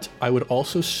 But I would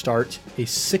also start a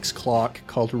 6 clock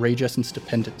called Rage Essence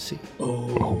Dependency.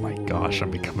 Oh my gosh, I'm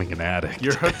becoming an addict.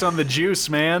 You're hooked on the juice,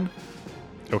 man.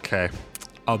 Okay,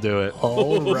 I'll do it.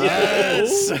 All right.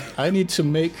 I need to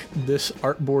make this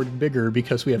artboard bigger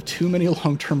because we have too many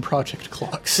long-term project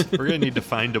clocks. We're gonna need to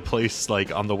find a place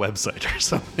like on the website or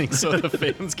something so the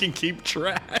fans can keep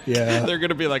track. Yeah. They're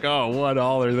gonna be like, oh, what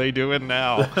all are they doing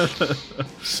now?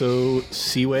 So,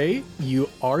 Seaway, you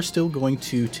are still going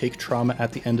to take trauma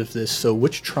at the end of this. So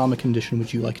which trauma condition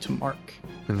would you like to mark?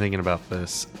 Been thinking about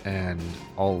this, and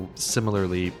I'll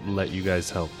similarly let you guys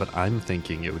help, but I'm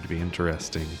thinking it would be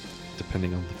interesting,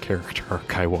 depending on the character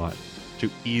arc I want, to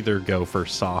either go for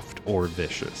soft or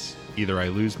vicious. Either I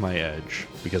lose my edge,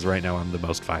 because right now I'm the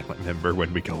most violent member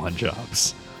when we go on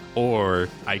jobs, or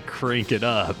I crank it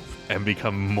up and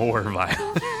become more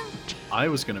violent. I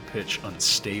was going to pitch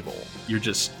unstable. You're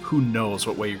just, who knows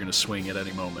what way you're going to swing at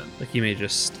any moment. Like, you may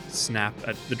just snap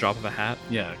at the drop of a hat.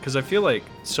 Yeah, because I feel like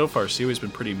so far Seaway's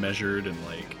been pretty measured and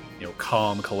like,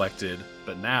 calm, collected,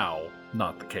 but now,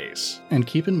 not the case. And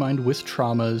keep in mind with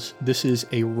traumas, this is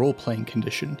a role-playing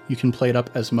condition. You can play it up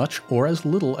as much or as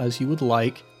little as you would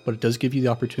like, but it does give you the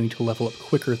opportunity to level up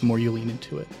quicker the more you lean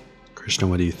into it. Krishna,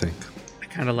 what do you think?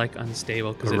 I kind of like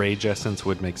unstable because The rage essence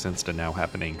would make sense to now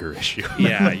have an anger issue.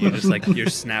 yeah, you're just like, you're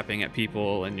snapping at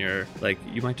people and you're like,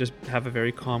 you might just have a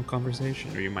very calm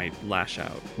conversation or you might lash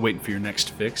out. Waiting for your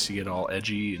next fix, you get all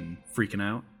edgy and freaking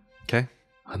out. Okay.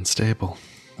 Unstable.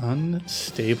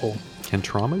 Unstable. Can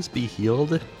traumas be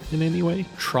healed in any way?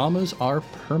 Traumas are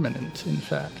permanent, in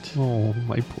fact. Oh,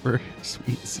 my poor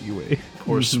sweet Seaway.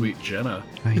 Poor sweet Jenna.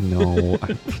 I know.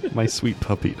 My sweet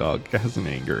puppy dog has an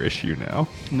anger issue now.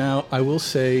 Now, I will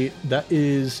say that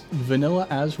is vanilla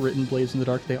as written. Blades in the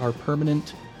Dark, they are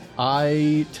permanent.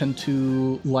 I tend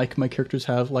to like my characters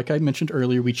have, like I mentioned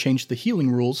earlier, we changed the healing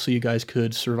rules so you guys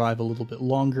could survive a little bit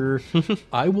longer.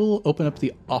 I will open up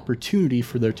the opportunity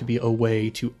for there to be a way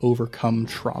to overcome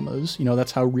traumas.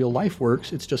 That's how real life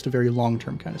works. It's just a very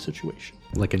long-term kind of situation.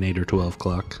 Like an 8 or 12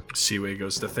 clock. Seaway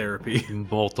goes to therapy.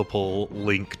 Multiple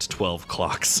linked 12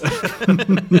 clocks.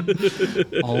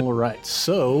 All right,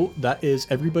 so that is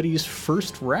everybody's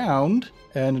first round.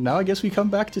 And now I guess we come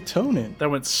back to Tonin. That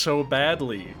went so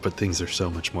badly. But things are so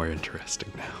much more interesting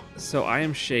now. So I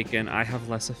am shaken. I have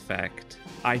less effect.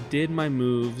 I did my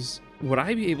moves. Would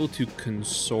I be able to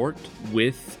consort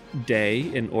with Day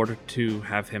in order to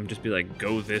have him just be like,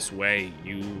 go this way?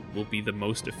 You will be the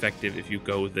most effective if you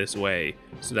go this way,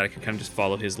 so that I can kind of just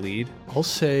follow his lead? I'll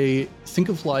say, think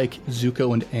of like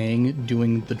Zuko and Aang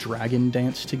doing the dragon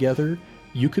dance together.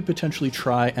 you could potentially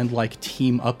try and like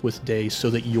team up with Day so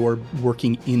that you're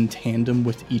working in tandem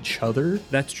with each other.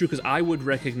 That's true, because I would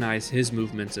recognize his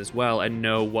movements as well and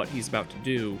know what he's about to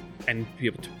do and be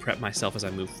able to prep myself as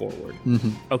I move forward.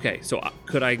 Okay, so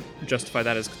could I justify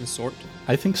that as consort?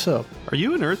 I think so. Are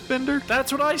you an earthbender?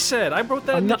 That's what I said. I wrote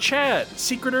that in the chat.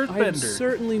 Secret I'm Earthbender.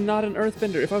 certainly not an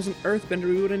earthbender. If I was an earthbender,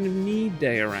 we wouldn't need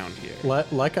Day around here.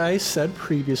 Like I said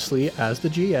previously, as the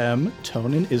GM,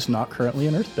 Tonin is not currently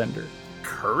an earthbender.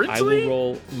 Currently? I will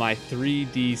roll my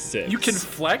 3d6. You can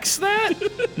flex that?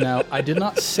 Now, I did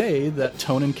not say that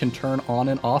Tonin can turn on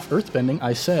and off earthbending.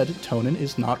 I said Tonin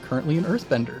is not currently an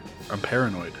earthbender. I'm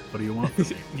paranoid. What do you want from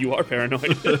me? You are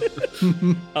paranoid.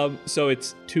 So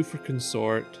it's 2 for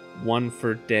consort, 1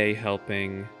 for Day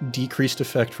helping. Decreased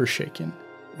effect for Shaken.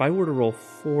 If I were to roll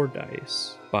 4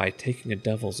 dice by taking a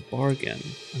devil's bargain,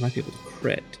 I might be able to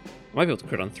crit. I might be able to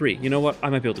crit on 3. You know what? I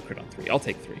might be able to crit on 3. I'll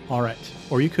take 3. All right.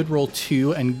 Or you could roll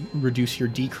 2 and reduce your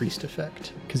decreased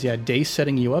effect. Because, yeah, Day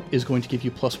setting you up is going to give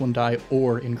you +1 die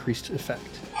or increased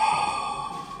effect.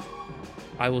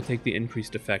 I will take the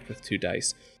increased effect with 2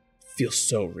 dice. Feels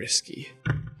so risky.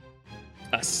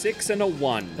 A 6 and a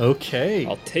 1. Okay.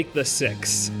 I'll take the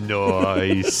 6.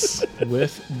 Nice.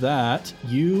 With that,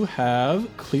 you have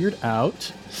cleared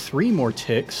out 3 more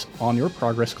ticks on your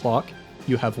progress clock.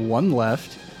 You have 1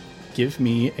 left. Give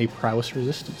me a prowess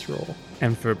resistance roll.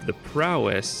 And for the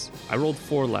prowess, I rolled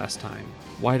 4 last time.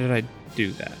 Why did I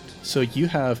do that? So you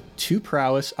have 2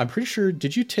 prowess. I'm pretty sure,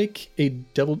 did you take a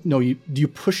double? No, you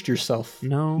pushed yourself.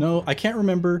 No. No, I can't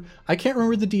remember. I can't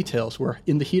remember the details. We're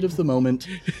in the heat of the moment.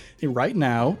 Right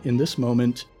now, in this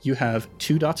moment, you have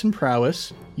 2 dots in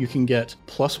prowess. You can get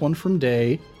 +1 from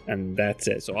Day. And that's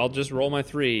it. So I'll just roll my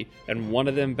 3, and one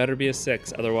of them better be a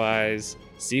 6. Otherwise,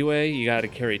 Seaway, you gotta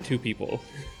carry 2 people.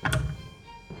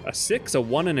 A 6, a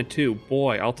 1, and a 2.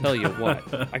 Boy, I'll tell you what.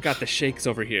 I got the shakes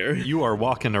over here. You are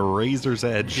walking a razor's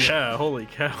edge. Yeah, holy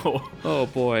cow. Oh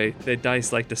boy, the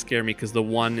dice like to scare me because the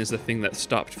 1 is the thing that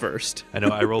stopped first. I know,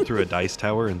 I roll through a dice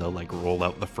tower and they'll like roll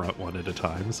out the front one at a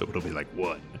time. So it'll be like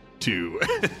 1, 2,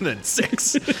 and then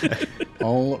 6.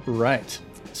 All right.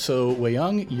 So, Wei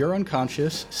Young, you're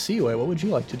unconscious. Siwei, what would you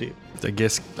like to do? I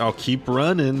guess I'll keep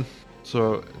running.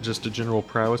 So just a general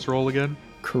prowess roll again?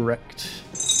 Correct.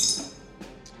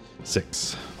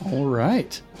 6. All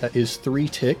right. That is 3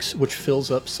 ticks, which fills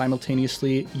up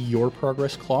simultaneously your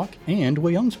progress clock and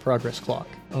Wei Young's progress clock.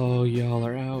 Oh, y'all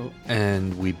are out.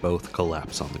 And we both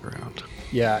collapse on the ground.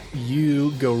 Yeah,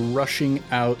 you go rushing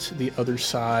out the other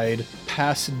side,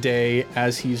 past Day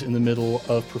as he's in the middle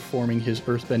of performing his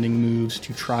earthbending moves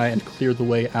to try and clear the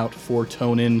way out for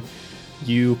Tonin.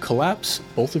 You collapse,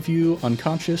 both of you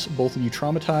unconscious, both of you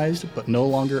traumatized, but no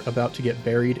longer about to get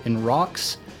buried in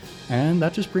rocks. And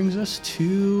that just brings us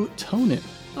to Tonin.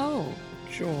 Oh,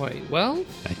 joy. Well,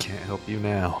 I can't help you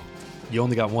now. You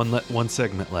only got one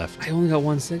segment left. I only got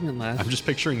 1 segment left. I'm just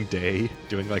picturing Day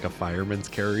doing like a fireman's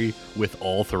carry with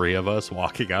all 3 of us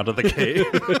walking out of the cave.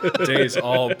 Day's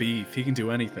all beef. He can do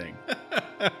anything.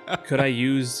 Could I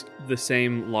use the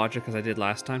same logic as I did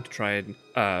last time to try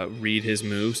and read his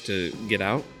moves to get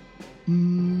out?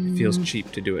 It feels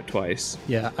cheap to do it twice.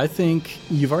 Yeah, I think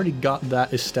you've already got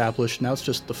that established. Now it's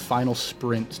just the final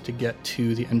sprint to get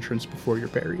to the entrance before you're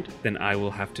buried. Then I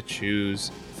will have to choose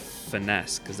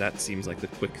finesse, because that seems like the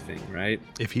quick thing, right?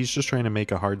 If he's just trying to make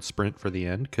a hard sprint for the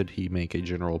end, could he make a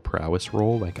general prowess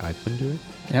roll like I've been doing?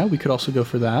 Yeah, we could also go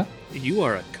for that. You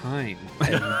are a kind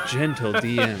and gentle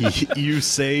DM. You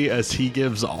say as he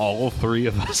gives all 3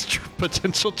 of us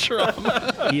potential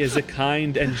trauma. He is a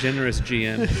kind and generous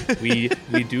GM.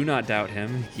 We do not doubt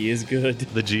him. He is good.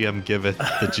 The GM giveth,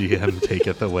 the GM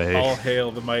taketh away. All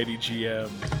hail the mighty GM.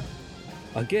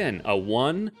 Again, a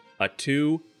 1, a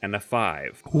 2, and a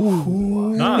 5.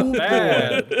 Not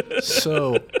bad.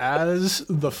 So, as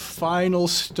the final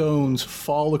stones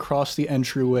fall across the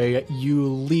entryway, you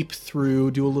leap through,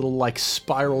 do a little like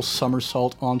spiral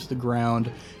somersault onto the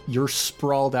ground. You're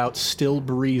sprawled out, still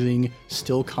breathing,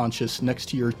 still conscious, next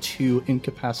to your 2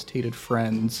 incapacitated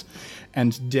friends.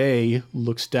 And Day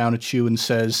looks down at you and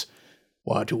says,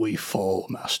 "Why do we fall,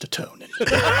 Master Tonin?"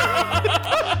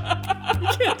 You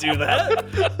can't do that.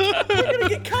 We're gonna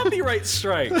get copyright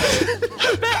strike.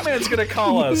 Batman's gonna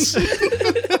call us.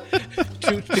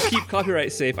 To keep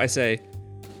copyright safe, I say,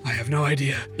 I have no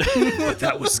idea, but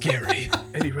that was scary.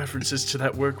 Any references to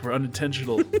that work were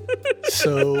unintentional.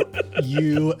 So,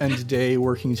 you and Day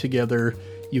working together,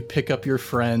 You pick up your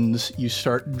friends, you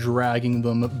start dragging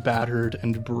them battered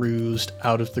and bruised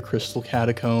out of the Crystal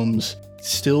Catacombs.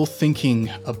 Still thinking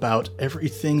about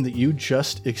everything that you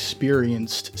just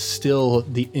experienced, still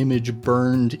the image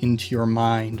burned into your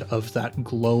mind of that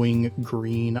glowing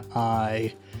green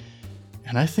eye.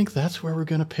 And I think that's where we're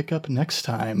going to pick up next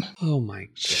time. Oh my god.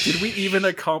 Did we even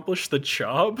accomplish the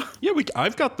job? Yeah,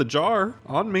 I've got the jar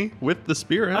on me with the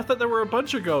spirit. I thought there were a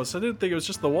bunch of ghosts. I didn't think it was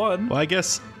just the one. Well, I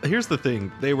guess here's the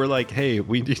thing. They were like, hey,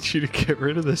 we need you to get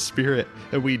rid of this spirit.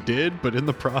 And we did, but in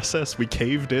the process, we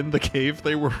caved in the cave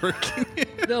they were working in.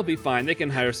 They'll be fine. They can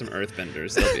hire some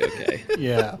earthbenders. They'll be okay.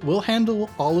 Yeah, we'll handle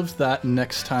all of that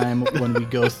next time when we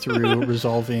go through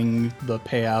resolving the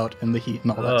payout and the heat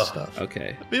and all that stuff.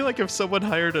 Okay. I feel like if someone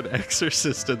hired an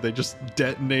exorcist and they just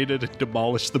detonated and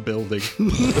demolished the building.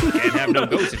 Can't have no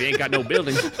ghosts if you ain't got no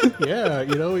building. Yeah,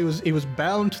 you know, he was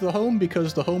bound to the home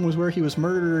because the home was where he was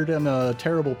murdered in a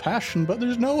terrible passion, but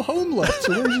there's no home left,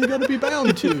 so where's he going to be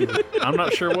bound to? I'm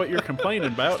not sure what you're complaining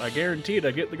about. I guaranteed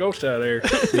I'd get the ghost out of there.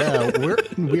 Yeah,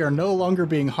 we are no longer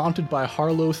being haunted by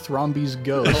Harlow Thromby's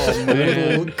ghost. Oh,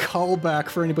 A little callback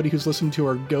for anybody who's listened to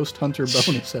our Ghost Hunter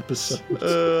bonus episode.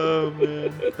 Oh,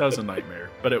 man. That was a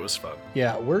nightmare, but it was fun.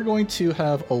 Yeah, we're going to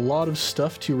have a lot of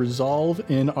stuff to resolve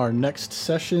in our next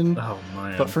session. Oh,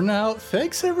 man. But for now,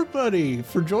 thanks everybody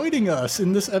for joining us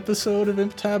in this episode of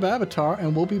ImpTab Avatar,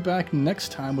 and we'll be back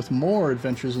next time with more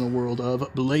adventures in the world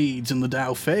of Blades in the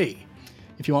Dao Fei.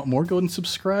 If you want more, go ahead and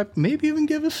subscribe, maybe even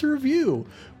give us a review.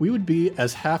 We would be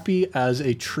as happy as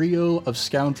a trio of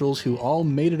scoundrels who all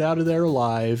made it out of there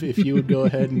alive if you would go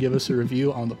ahead and give us a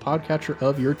review on the podcatcher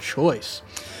of your choice.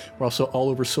 We're also all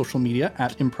over social media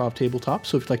at Improv Tabletop,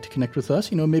 so if you'd like to connect with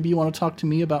us, maybe you want to talk to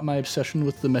me about my obsession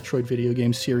with the Metroid video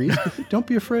game series, don't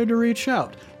be afraid to reach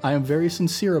out. I am very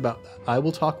sincere about that. I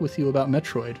will talk with you about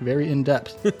Metroid, very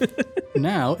in-depth.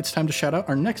 Now, it's time to shout out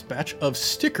our next batch of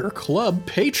Sticker Club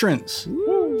patrons.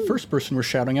 First person we're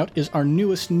shouting out is our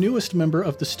newest member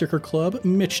of the Sticker Club,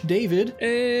 Mitch David.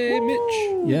 Hey,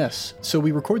 Mitch. Yes. So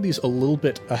we record these a little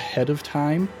bit ahead of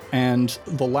time, and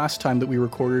the last time that we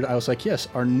recorded, I was like, yes,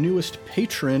 our newest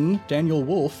patron, Daniel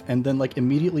Wolf, and then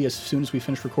immediately as soon as we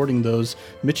finished recording those,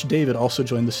 Mitch David also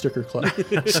joined the Sticker Club.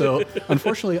 So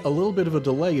unfortunately, a little bit of a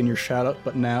delay in your shout out,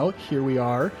 but now here we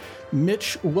are.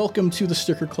 Mitch, welcome to the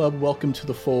Sticker Club. Welcome to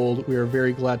the fold. We are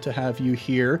very glad to have you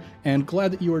here and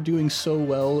glad that you are doing so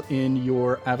well in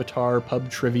your Avatar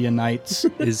pub trivia nights.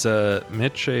 Is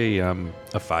Mitch a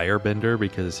firebender?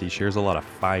 Because he shares a lot of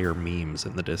fire memes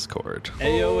in the Discord.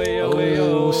 Ayo, ayo,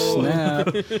 Oh, ayo. snap.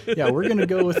 Yeah, we're going to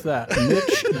go with that.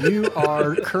 Mitch, you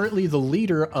are currently the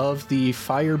leader of the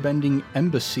firebending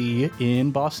embassy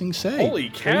in Ba Sing Se. Holy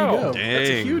There you cow. go. That's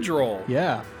a Dang. huge role.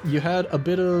 Yeah, you had a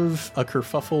bit of a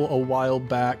kerfuffle a while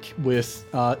back with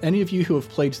any of you who have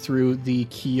played through the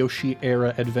Kyoshi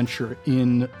era adventure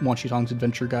in Wan Shi Tong's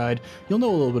Adventure Guide. You'll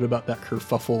know a little bit about that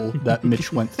kerfuffle that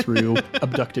Mitch went through,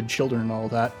 abducted children and all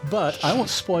that. But I won't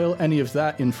spoil any of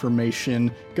that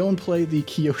information. Go and play the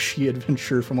Kyoshi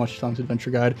adventure from Wan Shi Tong's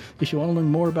Adventure Guide if you want to learn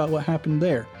more about what happened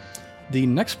there. The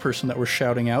next person that we're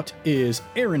shouting out is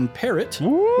Aaron Parrott.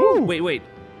 Wait.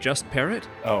 Just parrot?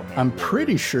 Oh, man. I'm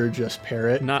pretty sure just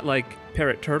Parrott. Not like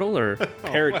parrot turtle or...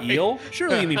 Parrot eel?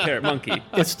 Surely you mean parrot monkey.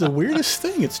 It's the weirdest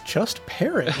thing. It's just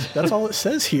parrot. That's all it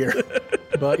says here.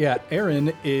 But yeah,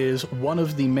 Aaron is one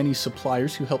of the many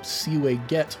suppliers who helped Seaway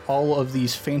get all of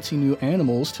these fancy new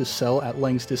animals to sell at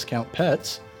Lang's Discount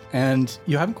Pets. And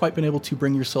you haven't quite been able to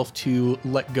bring yourself to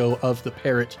let go of the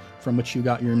parrot from which you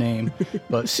got your name.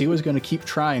 But Siwa's going to keep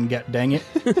trying, dang it.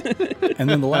 And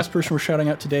then the last person we're shouting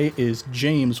out today is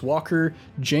James Walker.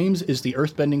 James is the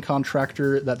earthbending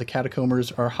contractor that the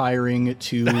Catacombers are hiring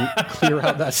to clear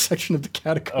out that section of the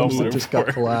catacombs that just got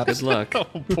collapsed. Good luck.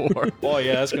 Boy,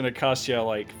 yeah, that's going to cost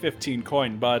you 15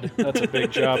 coin, bud. That's a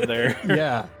big job there.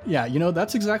 Yeah,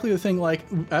 that's exactly the thing.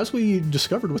 As we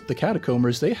discovered with the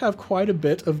Catacombers, they have quite a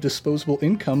bit of disposable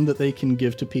income that they can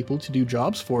give to people to do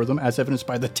jobs for them, as evidenced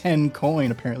by the 10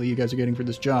 coin apparently you guys are getting for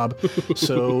this job.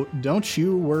 So don't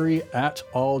you worry at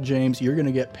all, James. You're going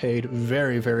to get paid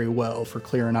very, very well for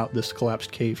clearing out this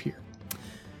collapsed cave here.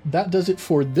 That does it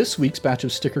for this week's batch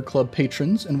of Sticker Club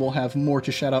patrons, and we'll have more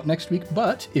to shout out next week.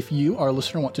 But if you, our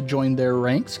listener, want to join their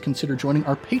ranks, consider joining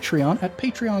our Patreon at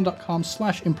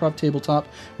patreon.com/improvtabletop,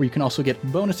 where you can also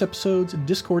get bonus episodes,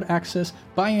 Discord access,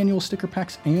 biannual sticker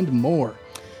packs, and more.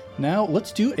 Now,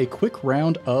 let's do a quick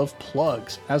round of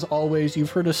plugs. As always,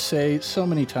 you've heard us say so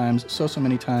many times,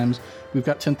 We've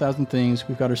got 10,000 Things.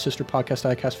 We've got our sister podcast,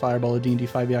 iCast Fireball, a D&D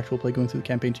 5e actual play going through the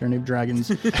campaign Tyranny of Dragons.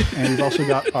 And we've also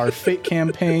got our Fate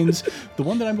campaigns. The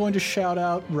one that I'm going to shout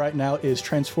out right now is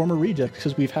Transformer Rejects,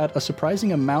 because we've had a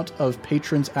surprising amount of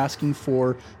patrons asking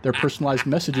for their personalized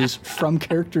messages from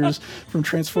characters from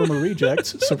Transformer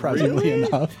Rejects, surprisingly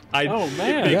enough. It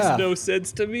makes no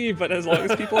sense to me, but as long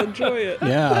as people enjoy it.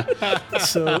 Yeah.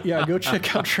 So, yeah, go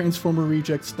check out Transformer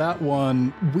Rejects. That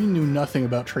one, we knew nothing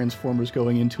about Transformers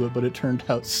going into it, but it turned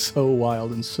out so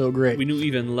wild and so great. We knew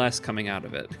even less coming out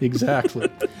of it. Exactly.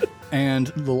 And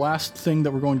the last thing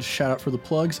that we're going to shout out for the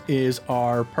plugs is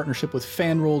our partnership with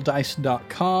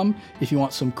fanrolldice.com. If you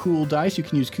want some cool dice, you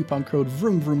can use coupon code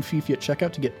VroomVroomFifi at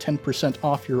checkout to get 10%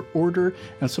 off your order.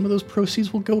 And some of those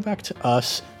proceeds will go back to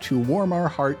us to warm our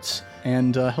hearts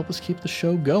and help us keep the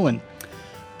show going.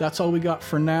 That's all we got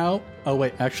for now. Oh,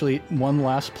 wait, actually, one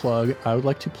last plug. I would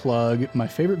like to plug my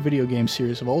favorite video game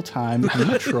series of all time,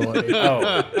 Metroid.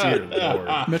 Oh, dear Lord.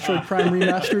 Metroid Prime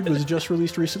Remastered was just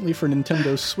released recently for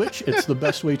Nintendo Switch. It's the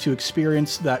best way to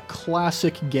experience that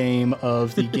classic game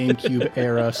of the GameCube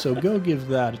era, so go give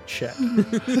that a check.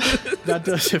 That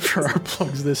does it for our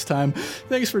plugs this time.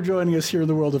 Thanks for joining us here in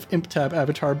the world of ImpTab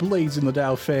Avatar Blades in the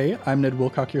Dao Fei. I'm Ned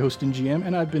Wilcock, your host and GM,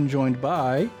 and I've been joined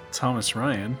by... Thomas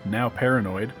Ryan, now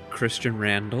paranoid. Christian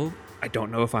Randall. I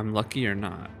don't know if I'm lucky or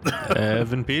not.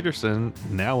 Evan Peterson,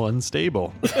 now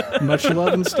unstable. Much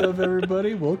love and stuff,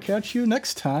 everybody. We'll catch you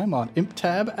next time on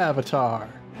ImpTab Avatar.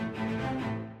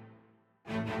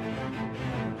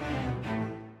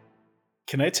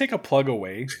 Can I take a plug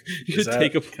away? Can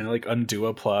I like undo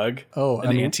a plug? Oh,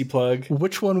 an anti-plug?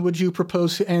 Which one would you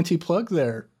propose to anti-plug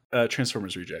there?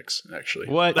 Transformers Rejects, actually.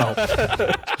 What?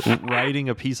 Riding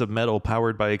a piece of metal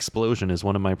powered by explosion is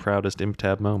one of my proudest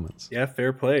ImpTab moments. Yeah,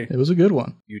 fair play. It was a good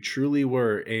one. You truly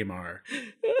were Amar.